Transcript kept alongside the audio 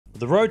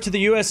The road to the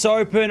US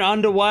Open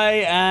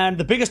underway, and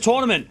the biggest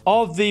tournament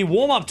of the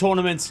warm-up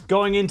tournaments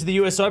going into the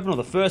US Open, or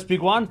the first big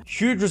one.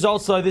 Huge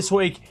results, though, this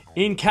week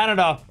in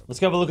Canada.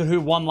 Let's go have a look at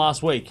who won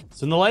last week.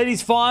 So in the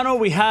ladies' final,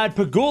 we had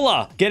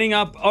Pegula getting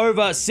up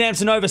over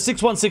Samsonova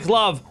 6-1-6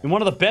 love in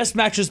one of the best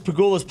matches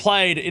Pegula's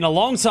played in a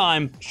long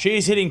time.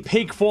 She's hitting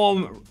peak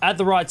form at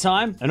the right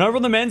time. And over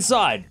on the men's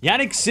side,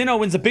 Jannik Sinner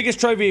wins the biggest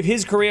trophy of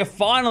his career,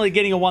 finally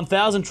getting a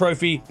 1000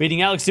 trophy,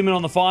 beating Alex de Minaur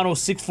on the final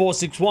 6-4,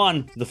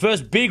 6-1. The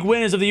first big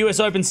winners of the US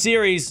Open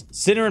Series,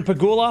 Sinner and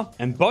Pegula,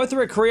 and both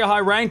are at career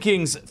high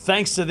rankings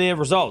thanks to their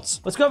results.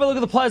 Let's go have a look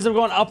at the players that have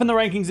gone up in the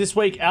rankings this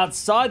week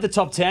outside the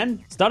top 10.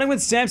 Starting with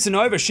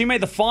Samsonova, she made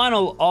the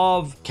final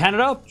of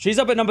Canada. She's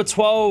up at number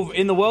 12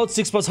 in the world,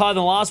 6 spots higher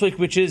than last week,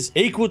 which is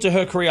equal to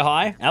her career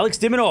high. Alex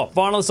de Minaur,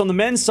 finalist on the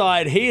men's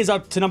side, he is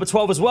up to number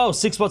 12 as well,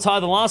 6 spots higher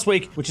than last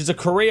week, which is a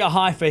career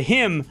high for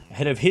him,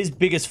 ahead of his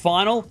biggest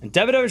final. And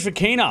Davidovich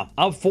Fokina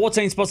up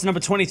 14 spots to number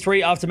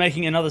 23 after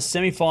making another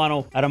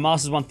semi-final at a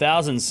Masters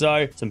 1000.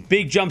 So some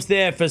big jumps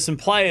there for some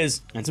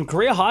players, and some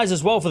career highs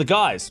as well for the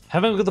guys.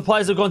 Having a look at the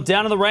players that have gone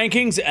down in the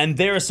rankings, and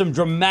there are some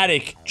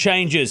dramatic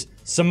changes.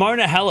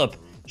 Simona Halep,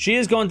 she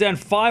has gone down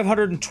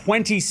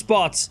 520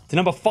 spots to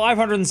number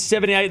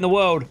 578 in the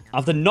world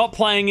after not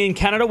playing in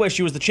Canada, where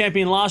she was the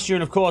champion last year.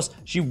 And of course,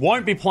 she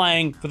won't be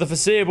playing for the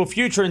foreseeable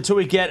future until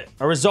we get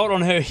a result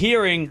on her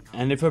hearing,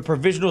 and if her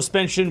provisional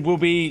suspension will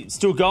be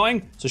still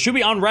going. So she'll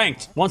be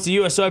unranked once the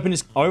US Open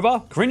is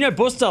over. Carreño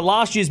Busta,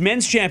 last year's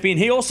men's champion,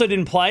 he also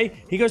didn't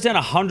play. He goes down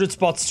 100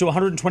 spots to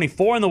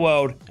 124 in the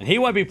world, and he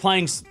won't be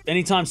playing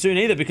anytime soon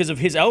either because of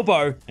his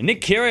elbow. And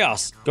Nick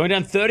Kyrgios going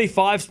down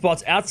 35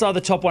 spots outside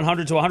the top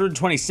 100 to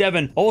 127,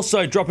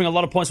 also dropping a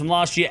lot of points from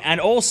last year,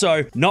 and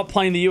also not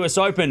playing the US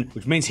Open,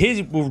 which means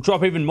his will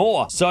drop even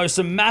more. So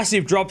some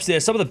massive drops there.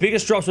 Some of the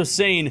biggest drops we've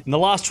seen in the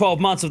last 12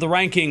 months of the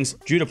rankings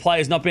due to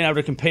players not being able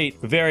to compete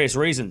for various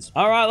reasons.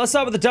 All right, let's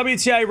start with the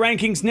WTA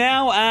rankings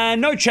now, and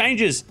no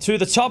changes to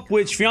the top,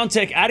 with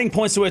Swiatek adding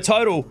points to her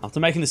total after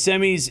making the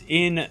semis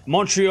in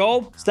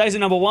Montreal. Stays at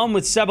number 1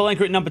 with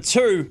Sabalenka at number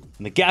 2,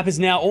 and the gap is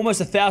now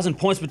almost 1,000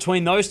 points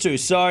between those two.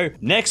 So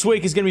next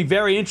week is going to be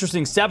very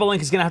interesting.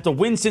 Sabalenka is going to have to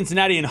win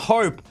Cincinnati and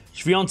hope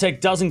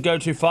Swiatek doesn't go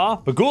too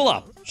far.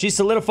 Pegula, she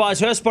solidifies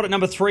her spot at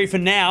number 3 for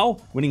now,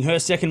 winning her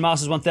second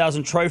Masters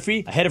 1000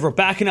 trophy, ahead of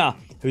Rybakina,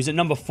 who's at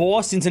number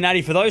 4.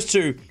 Cincinnati for those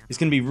two is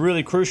going to be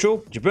really crucial.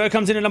 Jabeur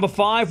comes in at number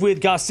 5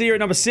 with Garcia at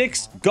number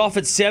 6, Goff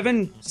at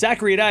 7,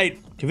 Zachary at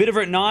 8,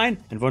 Kvitova at 9,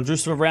 and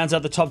Vondrousova rounds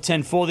out the top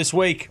 10 for this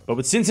week. But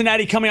with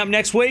Cincinnati coming up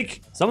next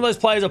week, some of those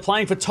players are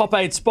playing for top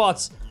 8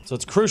 spots, so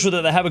it's crucial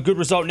that they have a good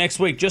result next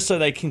week just so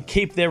they can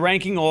keep their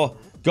ranking or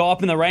go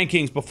up in the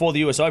rankings before the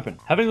US Open.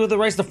 Having a look at the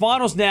race to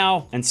finals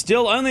now, and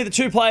still only the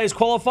 2 players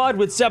qualified,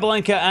 with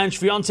Sabalenka and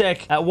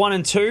Swiatek at 1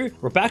 and 2.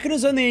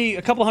 Rybakina's only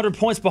a couple hundred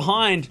points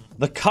behind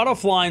the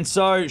cutoff line,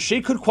 so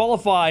she could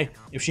qualify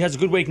if she has a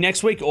good week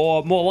next week,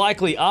 or more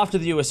likely after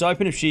the US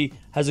Open if she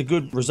has a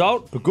good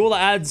result. Pegula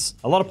adds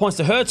a lot of points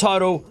to her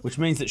total, which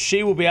means that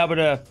she will be able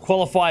to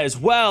qualify as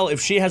well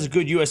if she has a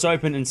good US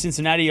Open in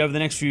Cincinnati over the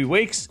next few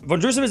weeks.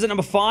 Vondrousova is at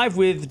number 5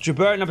 with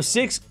Jabeur at number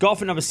 6,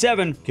 Goff at number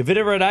 7,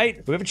 Kvitova at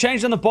 8. We have a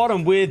change on the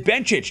bottom with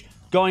Bencic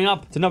going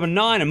up to number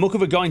 9 and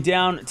Mukova going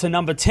down to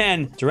number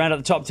 10 to round out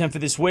the top 10 for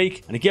this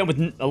week. And again,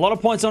 with a lot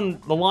of points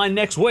on the line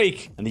next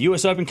week and the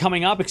US Open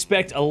coming up,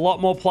 expect a lot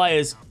more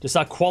players to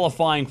start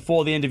qualifying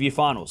for the end-of-year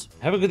finals.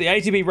 Have a look at the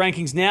ATP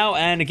rankings now,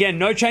 and again,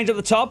 no change at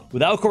the top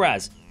with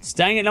Alcaraz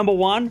staying at number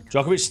 1,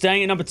 Djokovic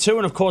staying at number 2,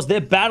 and of course,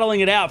 they're battling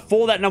it out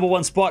for that number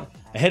 1 spot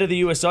ahead of the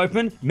US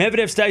Open.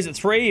 Medvedev stays at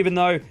 3, even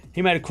though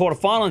he made a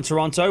quarterfinal in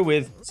Toronto,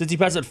 with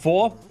Tsitsipas at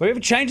 4. We have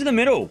a change in the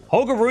middle.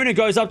 Holger Rune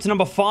goes up to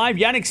number 5.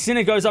 Jannik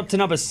Sinner goes up to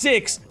number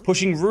 6,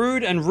 pushing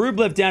Ruud and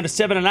Rublev down to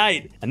 7 and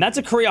 8. And that's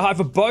a career high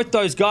for both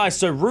those guys.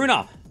 So Rune,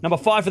 number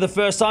 5 for the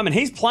first time, and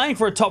he's playing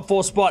for a top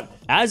 4 spot,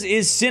 as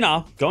is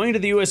Sinner, going into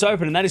the US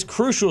Open, and that is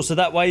crucial, so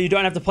that way you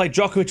don't have to play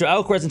Djokovic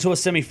or Alcaraz until a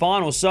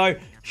semi-final. So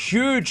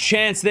huge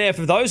chance there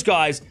for those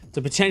guys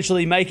to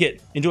potentially make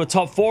it into a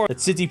top 4 that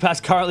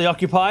Tsitsipas currently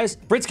occupies.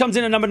 Fritz comes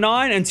in at number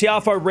 9, and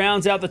Tiafoe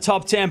rounds out the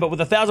top 10, but with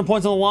 1,000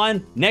 points on the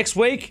line next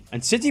week.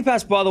 And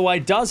Tsitsipas, by the way,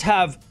 does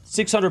have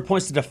 600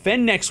 points to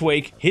defend next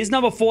week. His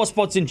number 4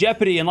 spot's in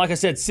jeopardy, and like I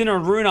said, Sinner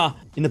and Rune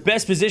in the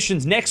best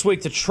positions next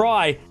week to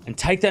try and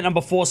take that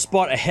number 4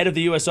 spot ahead of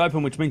the US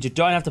Open, which means you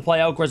don't have to play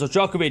Alcaraz or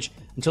Djokovic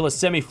until a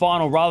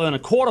semi-final rather than a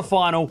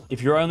quarterfinal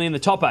if you're only in the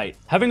top 8.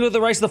 Having a look at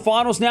the race of the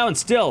finals now, and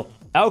still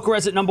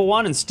Alcaraz at number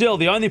 1, and still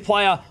the only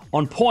player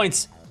on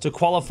points to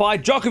qualify.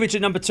 Djokovic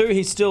at number 2,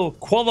 he's still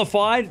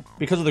qualified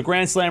because of the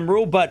Grand Slam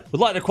rule, but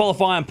would like to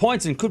qualify on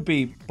points and could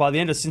be, by the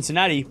end of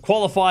Cincinnati,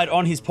 qualified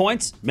on his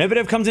points.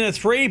 Medvedev comes in at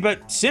 3,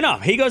 but Sinner,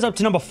 he goes up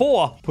to number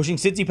 4, pushing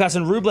Tsitsipas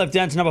and Rublev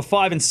down to number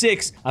 5 and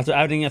 6 after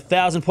adding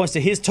 1,000 points to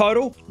his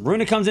total.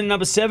 Rune comes in at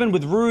number 7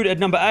 with Ruud at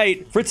number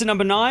 8, Fritz at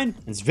number 9,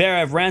 and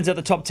Zverev rounds out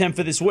the top 10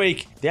 for this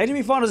week. The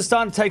ATP Finals are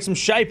starting to take some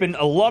shape, and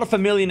a lot of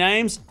familiar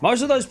names.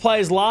 Most of those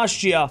players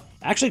last year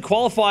actually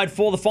qualified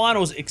for the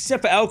finals,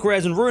 except for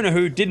Alcaraz and Rune,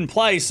 who didn't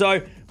play. So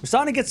we're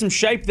starting to get some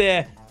shape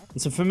there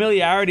and some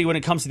familiarity when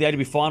it comes to the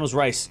ATP Finals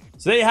Race.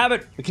 So there you have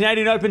it. The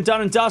Canadian Open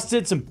done and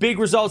dusted. Some big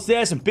results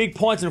there, some big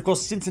points, and of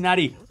course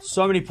Cincinnati,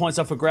 so many points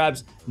up for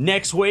grabs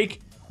next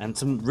week. And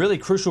some really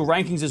crucial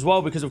rankings as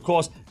well, because of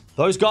course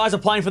those guys are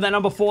playing for that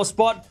number 4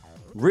 spot.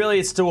 Really,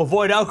 it's to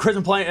avoid Alcaraz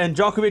and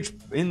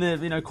Djokovic in the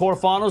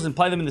quarterfinals and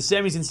play them in the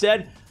semis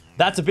instead.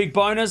 That's a big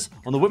bonus.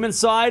 On the women's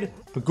side,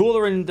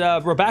 Pegula and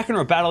Rybakina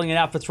are battling it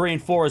out for 3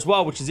 and 4 as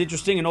well, which is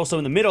interesting. And also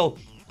in the middle,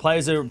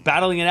 players are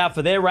battling it out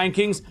for their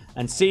rankings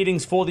and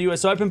seedings for the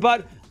US Open.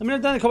 But let me know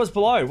down in the comments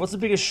below. What's the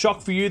biggest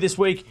shock for you this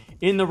week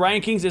in the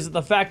rankings? Is it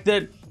the fact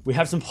that we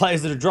have some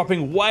players that are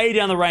dropping way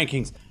down the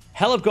rankings?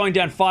 Halep going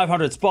down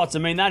 500 spots. I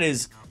mean, that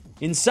is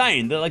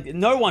insane.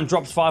 No one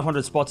drops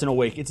 500 spots in a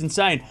week. It's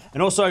insane.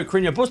 And also,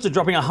 Carreño Busta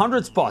dropping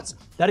 100 spots.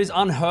 That is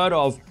unheard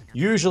of,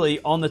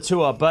 usually on the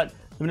tour. But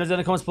let me know down in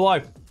the comments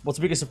below. What's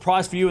the biggest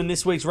surprise for you in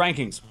this week's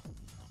rankings?